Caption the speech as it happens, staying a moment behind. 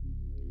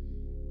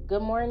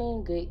Good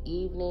morning, good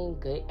evening,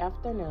 good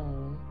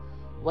afternoon.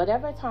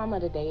 Whatever time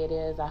of the day it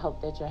is, I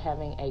hope that you're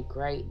having a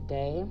great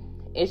day.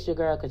 It's your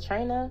girl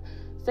Katrina,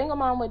 single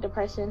mom with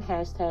depression,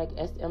 hashtag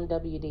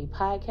SMWD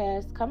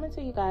podcast, coming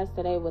to you guys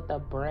today with a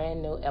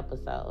brand new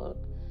episode.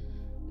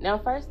 Now,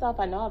 first off,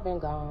 I know I've been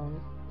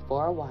gone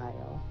for a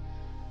while,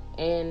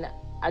 and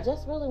I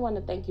just really want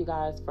to thank you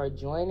guys for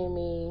joining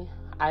me.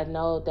 I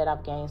know that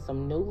I've gained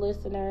some new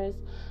listeners.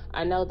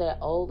 I know that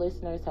old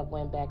listeners have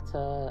went back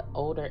to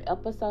older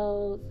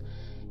episodes.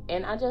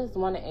 And I just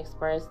want to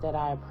express that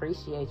I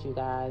appreciate you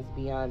guys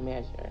beyond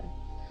measure.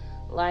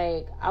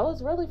 I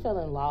was really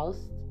feeling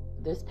lost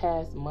this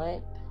past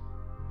month.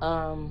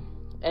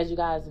 As you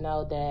guys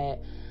know,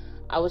 that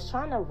I was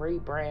trying to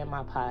rebrand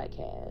my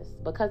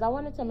podcast because I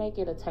wanted to make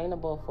it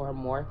attainable for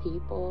more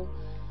people.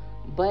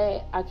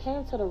 But I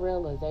came to the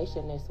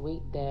realization this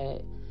week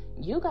that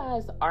you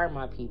guys are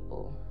my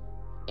people.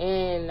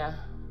 And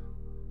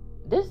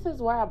this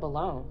is where I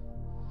belong.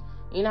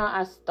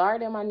 I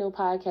started my new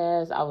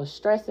podcast. I was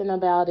stressing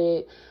about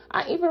it.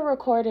 I even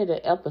recorded an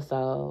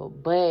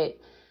episode, but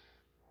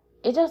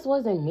it just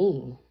wasn't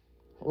me.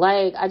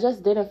 I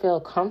just didn't feel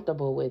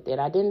comfortable with it.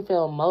 I didn't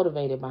feel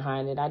motivated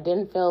behind it. I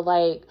didn't feel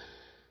like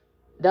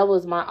that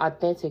was my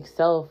authentic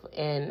self.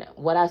 And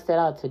what I set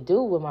out to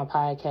do with my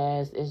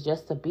podcast is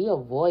just to be a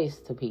voice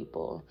to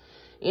people.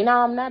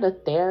 I'm not a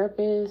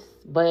therapist,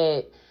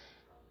 but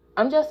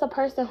I'm just a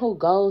person who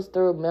goes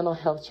through mental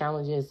health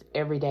challenges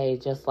every day,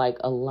 just like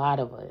a lot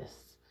of us.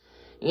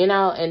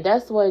 And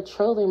that's what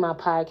truly my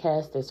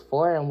podcast is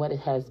for and what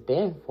it has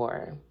been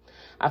for.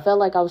 I felt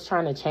like I was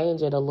trying to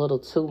change it a little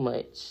too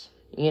much,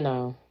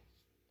 and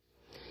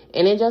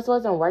it just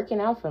wasn't working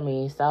out for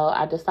me. So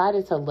I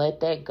decided to let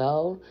that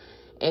go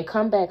and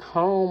come back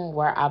home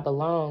where I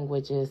belong,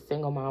 which is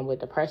Single Mom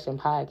with Depression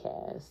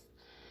podcast.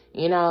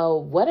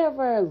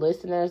 Whatever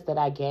listeners that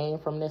I gain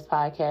from this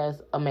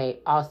podcast,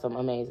 awesome,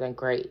 amazing,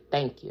 great,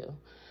 thank you.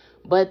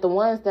 But the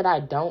ones that I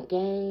don't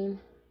gain,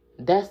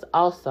 that's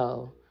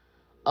also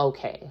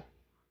okay.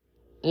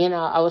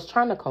 I was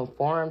trying to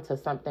conform to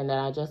something that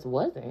I just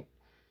wasn't.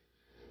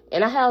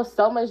 And I have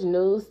so much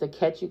news to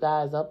catch you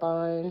guys up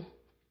on,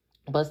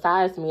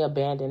 besides me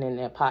abandoning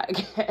that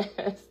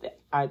podcast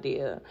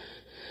idea.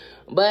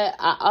 But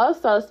I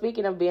also,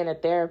 speaking of being a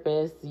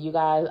therapist, you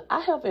guys,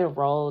 I have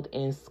enrolled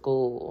in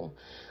school.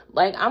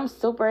 I'm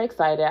super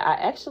excited. I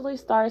actually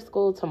start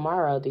school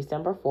tomorrow,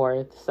 December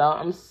 4th. So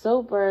I'm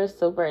super,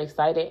 super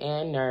excited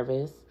and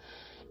nervous.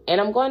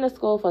 And I'm going to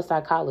school for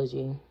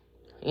psychology.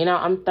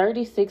 I'm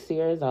 36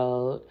 years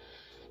old.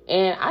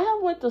 And I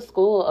have went to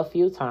school a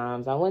few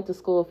times. I went to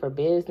school for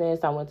business.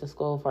 I went to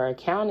school for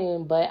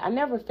accounting. But I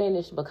never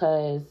finished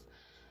because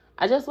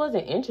I just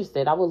wasn't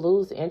interested. I would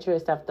lose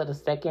interest after the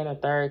second or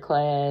third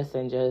class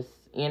and just,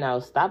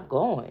 stop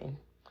going.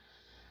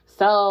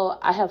 So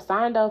I have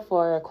signed up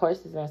for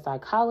courses in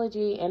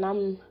psychology, and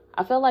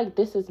I feel like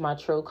this is my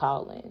true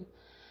calling.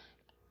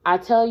 I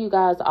tell you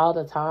guys all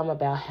the time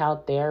about how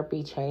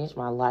therapy changed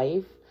my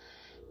life,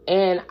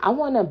 and I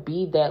want to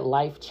be that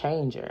life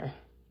changer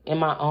in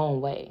my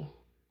own way.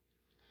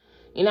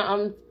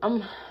 I'm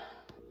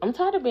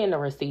tired of being a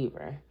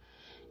receiver.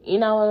 You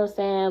know what I'm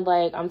saying?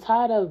 I'm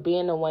tired of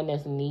being the one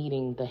that's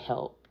needing the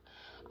help.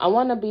 I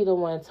want to be the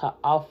one to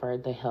offer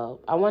the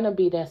help. I want to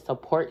be that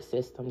support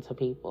system to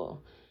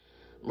people.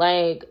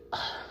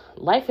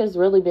 Life has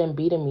really been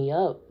beating me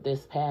up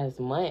this past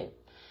month.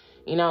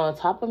 On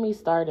top of me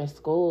starting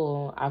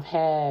school, I've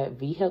had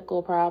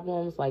vehicle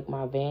problems.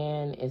 My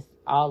van is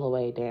all the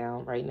way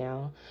down right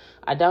now.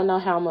 I don't know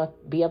how I'm going to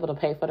be able to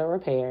pay for the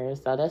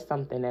repairs. So that's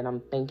something that I'm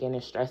thinking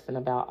and stressing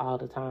about all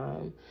the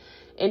time.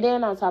 And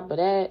then on top of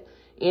that,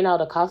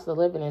 the cost of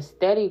living is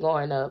steady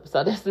going up.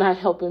 So that's not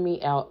helping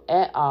me out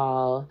at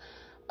all.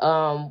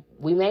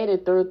 We made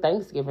it through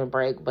Thanksgiving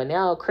break, but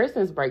now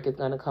Christmas break is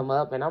going to come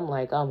up. And I'm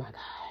like, oh my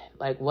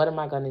God, what am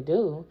I going to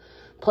do?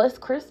 Plus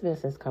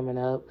Christmas is coming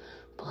up.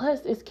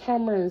 Plus it's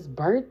Cameron's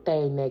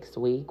birthday next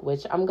week,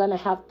 which I'm going to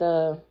have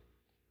to,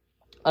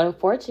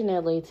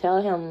 unfortunately,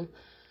 tell him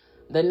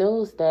the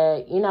news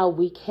that,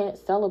 we can't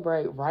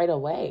celebrate right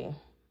away.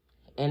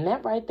 And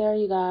that right there,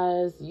 you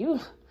guys,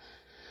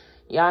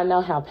 y'all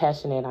know how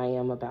passionate I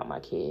am about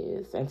my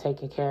kids and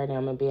taking care of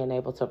them and being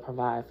able to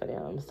provide for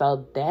them.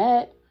 So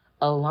that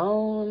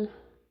alone,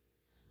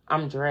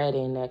 I'm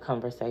dreading that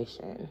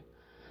conversation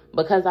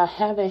because I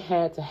haven't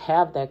had to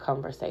have that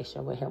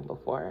conversation with him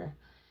before.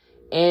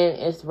 And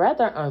it's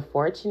rather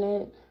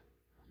unfortunate,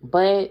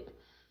 but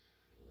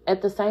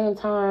at the same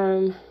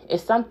time,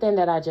 it's something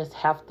that I just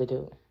have to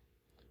do.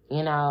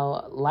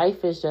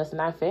 Life is just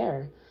not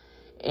fair.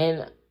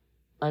 And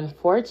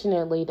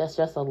unfortunately, that's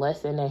just a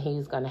lesson that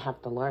he's going to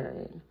have to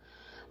learn.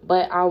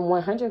 But I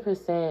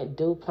 100%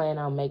 do plan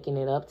on making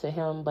it up to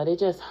him. But it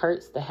just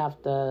hurts to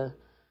have to,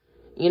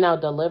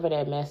 deliver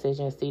that message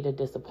and see the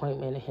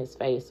disappointment in his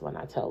face when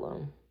I tell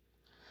him.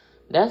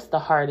 That's the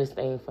hardest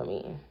thing for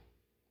me.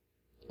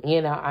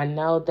 I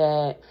know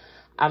that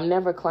I've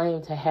never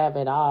claimed to have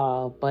it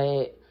all,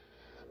 but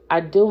I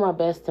do my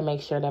best to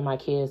make sure that my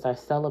kids are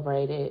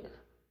celebrated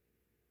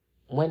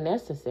when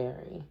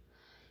necessary.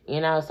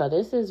 So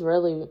it's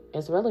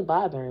really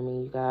bothering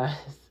me, you guys,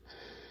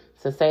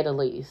 to say the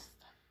least.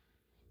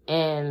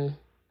 And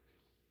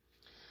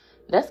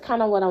that's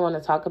kind of what I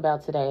want to talk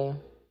about today,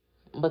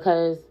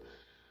 because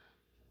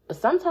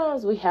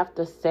sometimes we have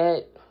to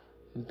set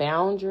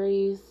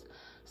boundaries.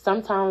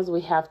 Sometimes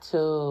we have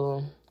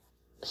to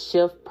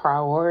shift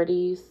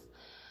priorities.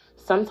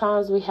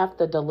 Sometimes we have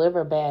to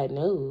deliver bad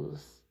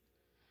news.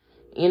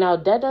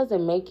 That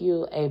doesn't make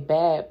you a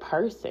bad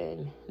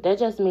person. That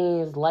just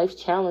means life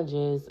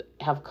challenges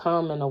have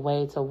come in a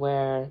way to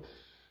where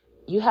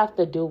you have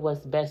to do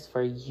what's best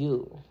for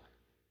you.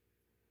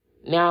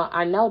 Now,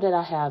 I know that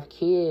I have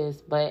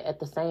kids, but at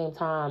the same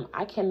time,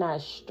 I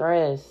cannot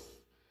stress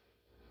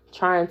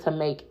trying to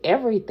make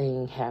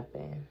everything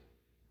happen,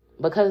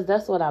 because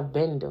that's what I've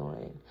been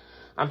doing.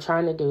 I'm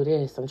trying to do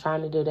this. I'm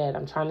trying to do that.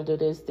 I'm trying to do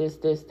this.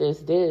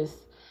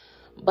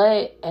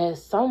 But at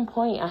some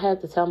point, I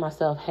had to tell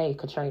myself, hey,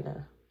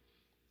 Katrina,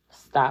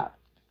 stop.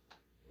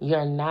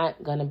 You're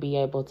not going to be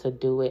able to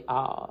do it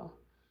all.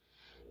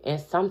 And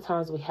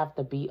sometimes we have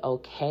to be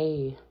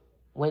okay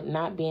with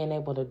not being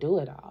able to do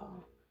it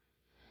all.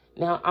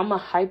 Now, I'm a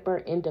hyper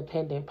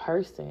independent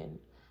person,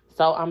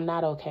 so I'm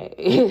not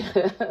okay.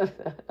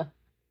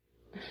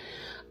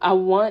 I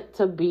want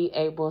to be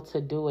able to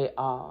do it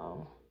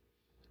all.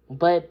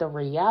 But the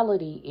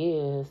reality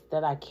is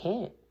that I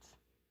can't.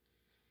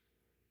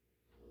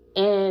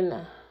 And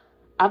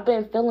I've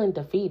been feeling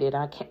defeated.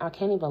 I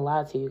can't even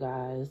lie to you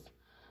guys.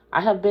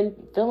 I have been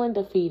feeling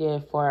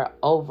defeated for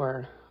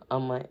over a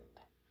month,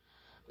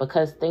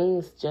 because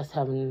things just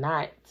have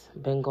not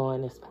been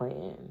going as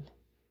planned.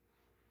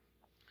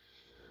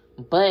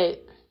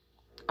 But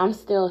I'm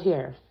still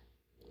here.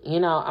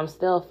 I'm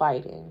still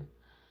fighting.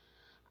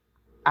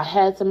 I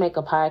had to make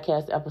a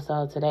podcast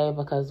episode today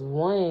because,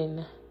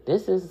 one,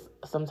 this is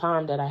some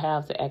time that I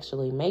have to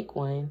actually make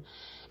one.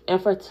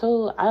 And for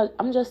two,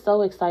 I'm just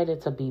so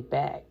excited to be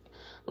back.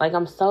 Like,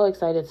 I'm so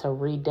excited to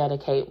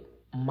rededicate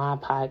my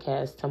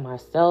podcast to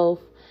myself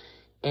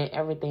and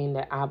everything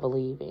that I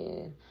believe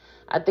in.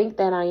 I think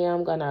that I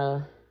am going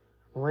to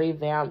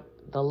revamp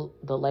the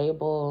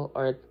label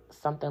or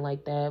something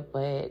like that.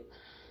 But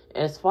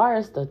as far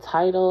as the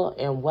title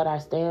and what I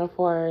stand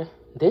for,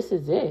 this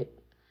is it.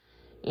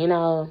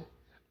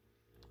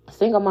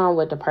 Single Mom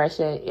with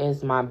Depression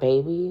is my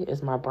baby.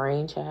 It's my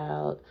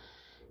brainchild.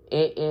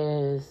 It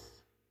is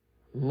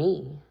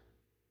me.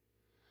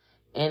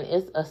 And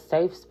it's a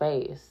safe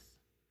space.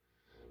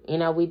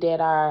 We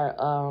did our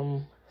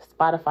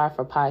Spotify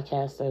for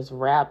Podcasters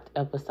Wrapped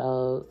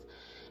episodes.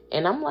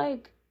 And I'm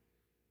like,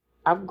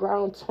 I've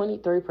grown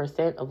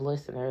 23% of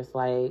listeners.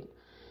 Like,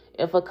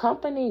 if a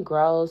company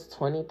grows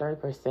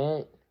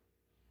 23%,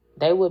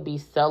 they would be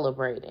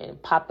celebrating,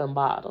 popping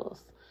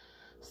bottles.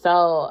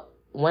 So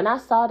when I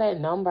saw that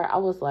number, I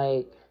was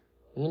like,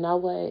 you know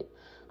what?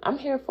 I'm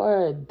here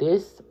for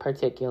this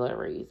particular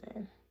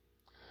reason.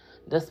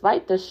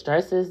 Despite the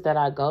stresses that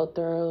I go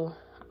through,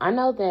 I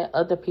know that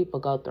other people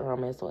go through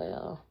them as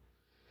well.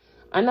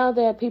 I know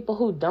that people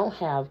who don't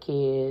have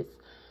kids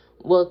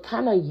will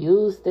kind of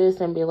use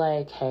this and be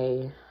like,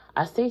 hey,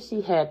 I see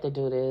she had to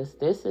do this.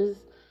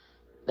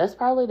 That's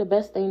probably the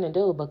best thing to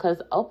do,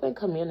 because open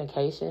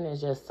communication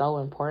is just so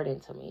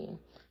important to me,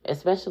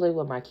 especially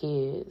with my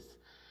kids.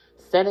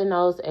 Setting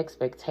those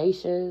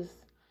expectations,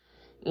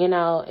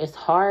 it's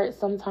hard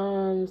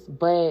sometimes,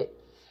 but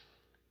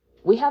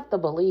we have to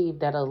believe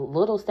that a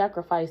little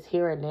sacrifice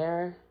here and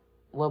there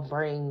will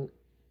bring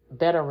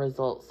better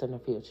results in the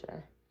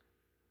future.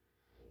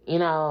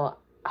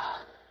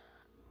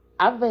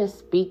 I've been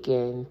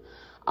speaking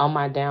on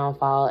my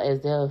downfall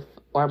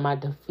or my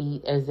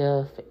defeat as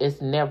if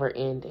it's never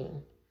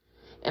ending.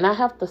 And I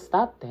have to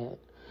stop that.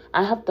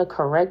 I have to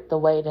correct the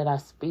way that I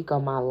speak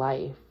on my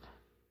life.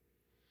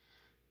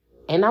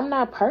 And I'm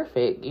not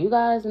perfect. You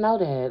guys know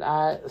that.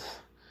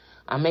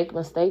 I make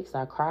mistakes.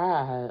 I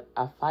cry.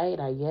 I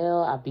fight. I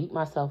yell. I beat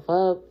myself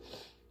up.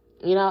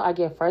 I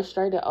get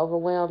frustrated,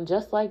 overwhelmed,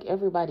 just like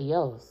everybody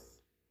else.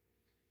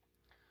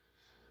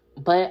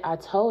 But I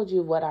told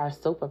you what our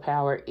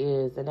superpower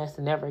is, and that's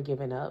never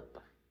giving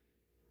up.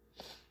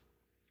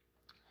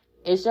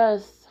 It's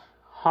just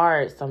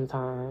hard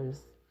sometimes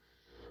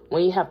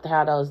when you have to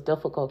have those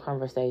difficult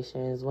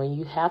conversations, when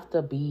you have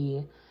to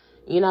be,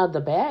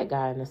 the bad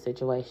guy in a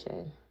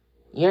situation.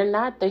 You're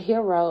not the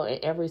hero in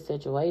every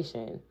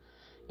situation.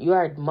 You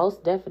are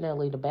most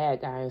definitely the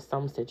bad guy in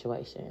some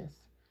situations.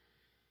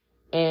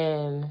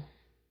 And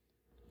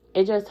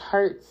it just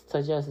hurts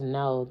to just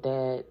know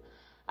that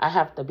I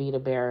have to be the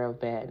bearer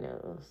of bad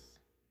news.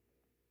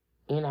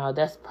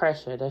 That's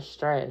pressure, that's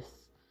stress.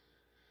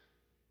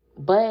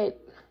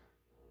 But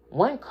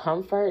one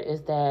comfort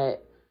is that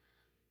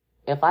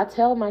if I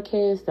tell my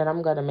kids that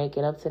I'm going to make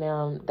it up to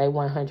them, they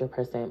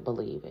 100%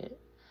 believe it.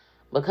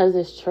 Because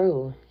it's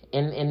true.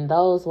 And in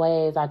those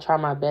ways, I try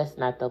my best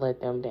not to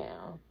let them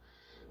down.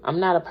 I'm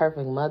not a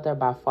perfect mother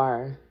by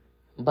far.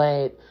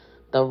 But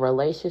the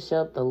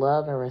relationship, the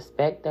love and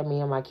respect that me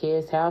and my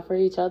kids have for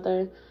each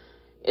other,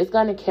 it's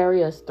going to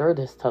carry us through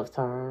this tough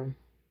time.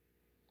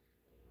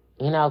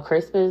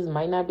 Christmas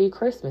might not be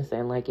Christmas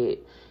and like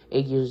it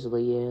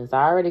usually is.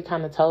 I already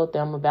kind of told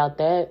them about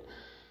that.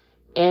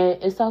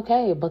 And it's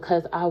okay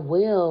because I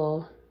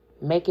will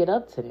make it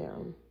up to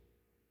them.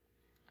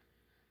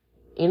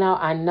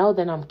 I know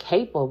that I'm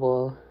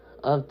capable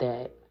of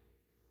that.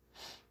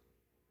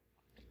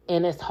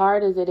 And as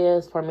hard as it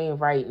is for me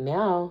right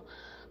now,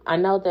 I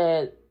know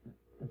that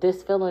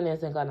this feeling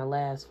isn't going to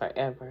last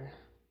forever.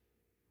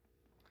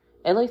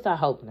 At least I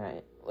hope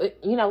not.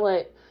 You know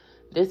what?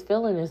 This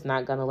feeling is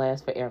not going to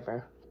last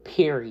forever.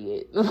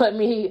 Period. Let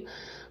me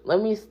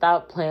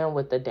stop playing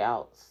with the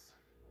doubts.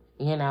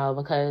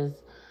 Because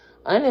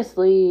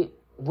honestly,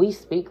 we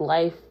speak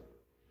life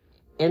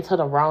into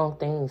the wrong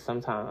things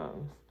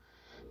sometimes.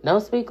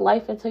 Don't speak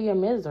life into your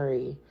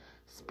misery.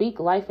 Speak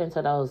life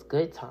into those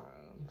good times.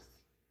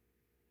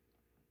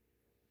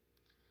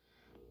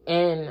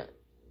 And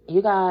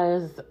you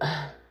guys,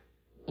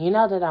 you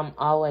know that I'm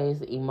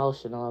always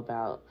emotional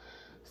about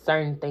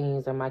certain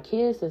things, and my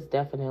kids is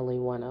definitely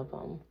one of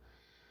them.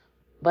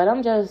 But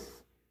I'm just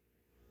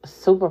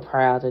super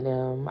proud of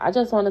them. I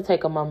just want to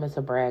take a moment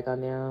to brag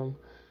on them.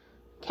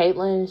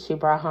 Caitlin, she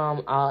brought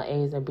home all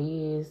A's and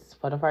B's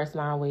for the first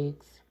 9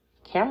 weeks.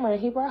 Cameron,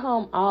 he brought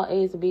home all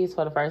A's and B's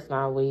for the first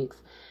 9 weeks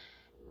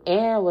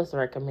and was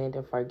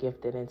recommended for a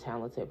gifted and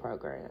talented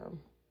program.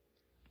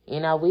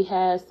 We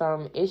had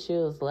some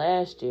issues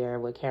last year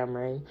with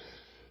Cameron.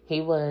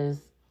 He was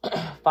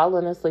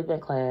falling asleep in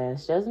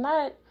class, just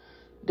not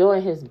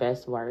doing his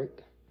best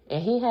work.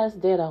 And he has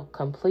did a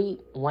complete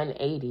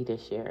 180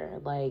 this year.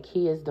 Like,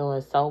 he is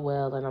doing so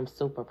well, and I'm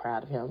super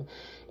proud of him.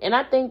 And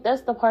I think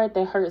that's the part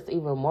that hurts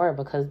even more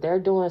because they're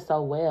doing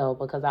so well.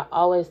 Because I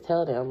always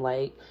tell them,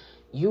 like,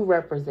 you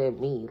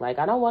represent me. Like,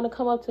 I don't want to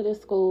come up to this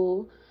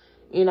school,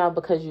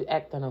 because you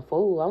acting a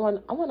fool. I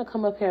want to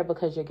come up here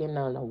because you're getting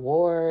an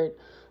award,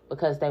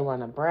 because they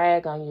want to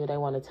brag on you. They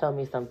want to tell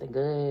me something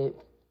good.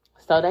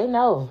 So they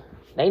know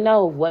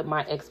what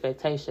my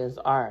expectations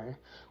are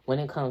when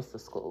it comes to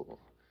school.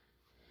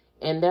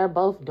 And they're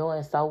both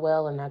doing so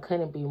well, and I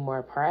couldn't be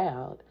more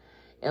proud.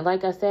 And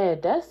like I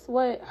said, that's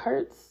what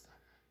hurts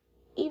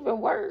even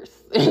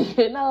worse,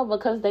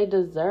 because they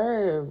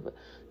deserve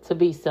to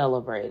be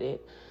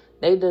celebrated.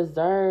 They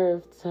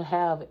deserve to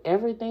have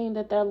everything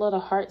that their little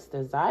hearts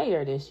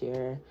desire this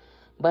year.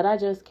 But I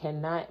just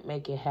cannot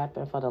make it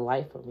happen for the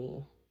life of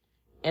me.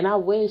 And I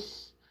wish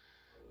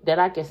that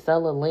I could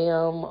sell a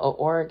limb, or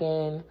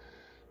organ,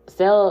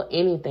 sell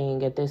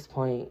anything at this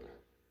point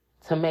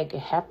to make it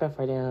happen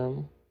for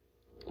them.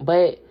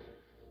 But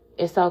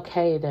it's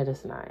okay that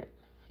it's not.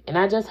 And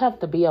I just have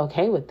to be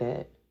okay with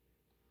that.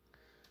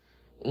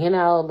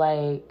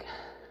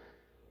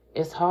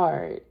 It's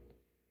hard.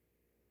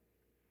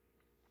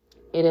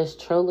 It is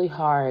truly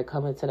hard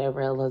coming to that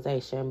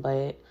realization,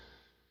 but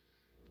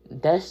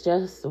that's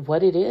just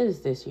what it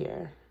is this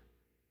year.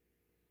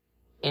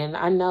 And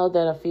I know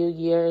that a few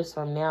years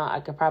from now,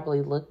 I could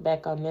probably look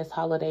back on this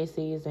holiday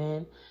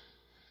season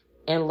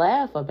and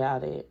laugh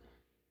about it.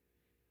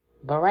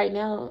 But right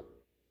now,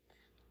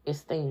 it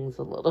stings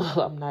a little.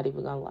 I'm not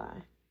even going to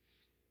lie.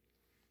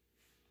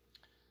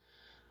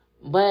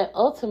 But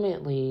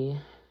ultimately,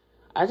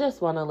 I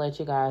just want to let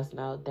you guys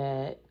know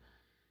that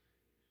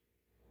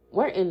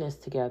we're in this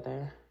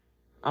together.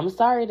 I'm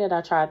sorry that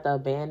I tried to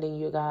abandon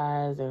you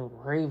guys and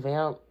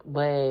revamp,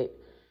 but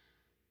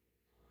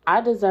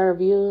I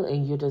deserve you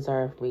and you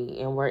deserve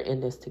me, and we're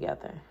in this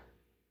together.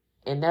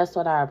 And that's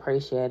what I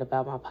appreciate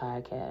about my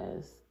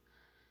podcast.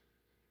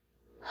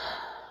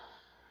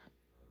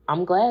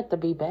 I'm glad to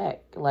be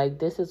back. Like,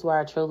 this is where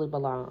I truly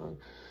belong.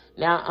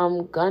 Now,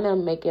 I'm going to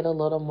make it a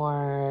little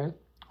more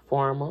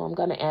formal. I'm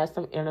going to add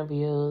some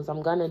interviews.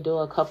 I'm going to do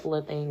a couple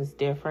of things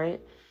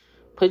different.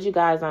 Put you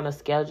guys on a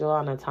schedule,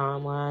 on a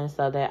timeline,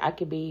 so that I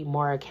can be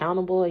more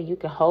accountable and you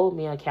can hold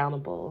me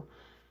accountable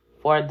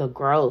for the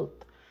growth.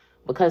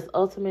 Because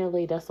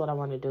ultimately, that's what I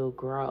want to do,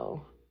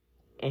 grow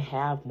and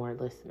have more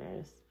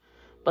listeners.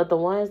 But the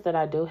ones that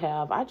I do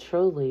have, I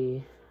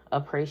truly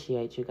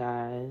appreciate you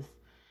guys.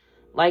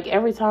 Like,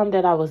 every time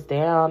that I was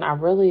down, I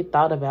really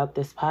thought about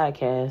this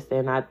podcast,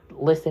 and I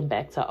listened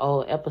back to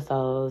old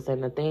episodes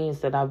and the things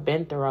that I've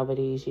been through over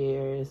these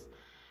years.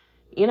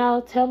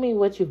 Tell me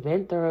what you've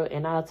been through,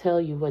 and I'll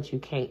tell you what you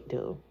can't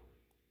do.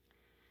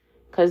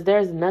 Because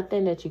there's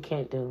nothing that you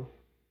can't do.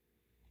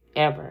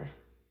 Ever.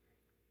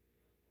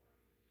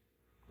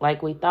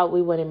 Like, we thought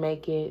we wouldn't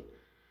make it,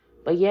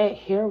 but yet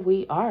here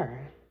we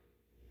are.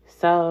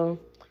 So,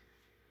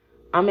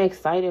 I'm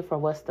excited for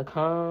what's to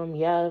come.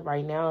 Yeah,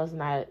 right now it's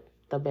not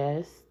the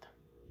best,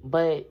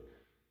 but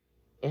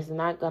it's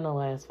not going to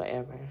last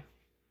forever.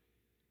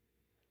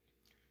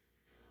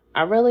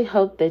 I really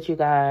hope that you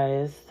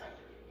guys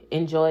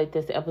enjoyed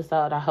this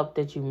episode. I hope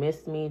that you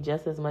missed me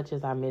just as much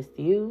as I missed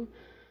you,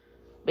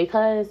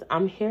 because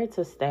I'm here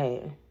to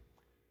stay.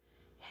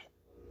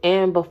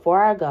 And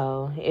before I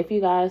go, if you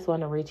guys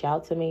want to reach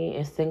out to me,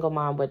 it's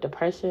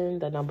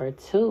singlemomwithdepression,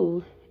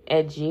 2,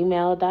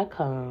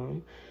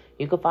 @gmail.com.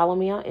 You can follow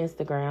me on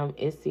Instagram.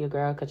 It's your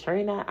girl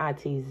Katrina,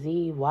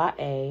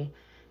 ITZYA.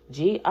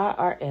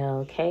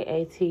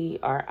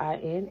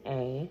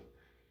 GRRLKATRINA.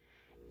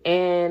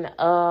 And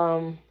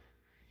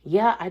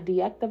yeah, I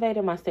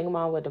deactivated my Single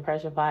Mom with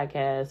Depression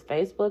podcast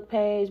Facebook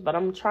page, but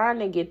I'm trying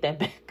to get that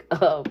back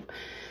up.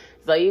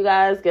 So you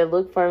guys can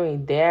look for me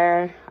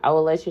there. I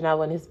will let you know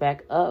when it's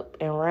back up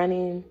and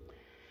running.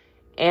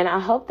 And I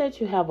hope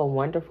that you have a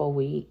wonderful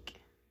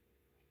week.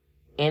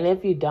 And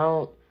if you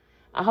don't,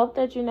 I hope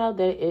that you know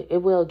that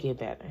it will get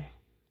better.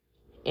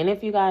 And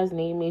if you guys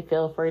need me,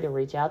 feel free to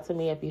reach out to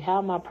me. If you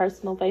have my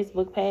personal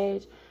Facebook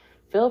page,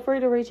 feel free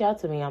to reach out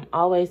to me. I'm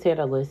always here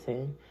to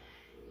listen.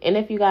 And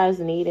if you guys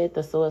need it,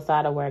 the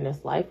Suicide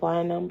Awareness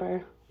Lifeline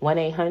number,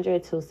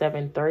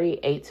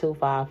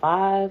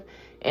 1-800-273-8255.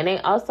 And they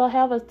also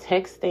have a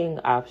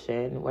texting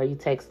option where you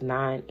text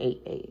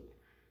 988.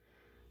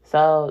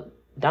 So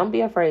don't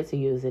be afraid to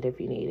use it if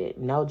you need it.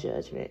 No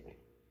judgment.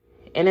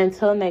 And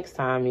until next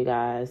time, you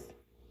guys,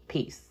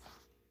 peace.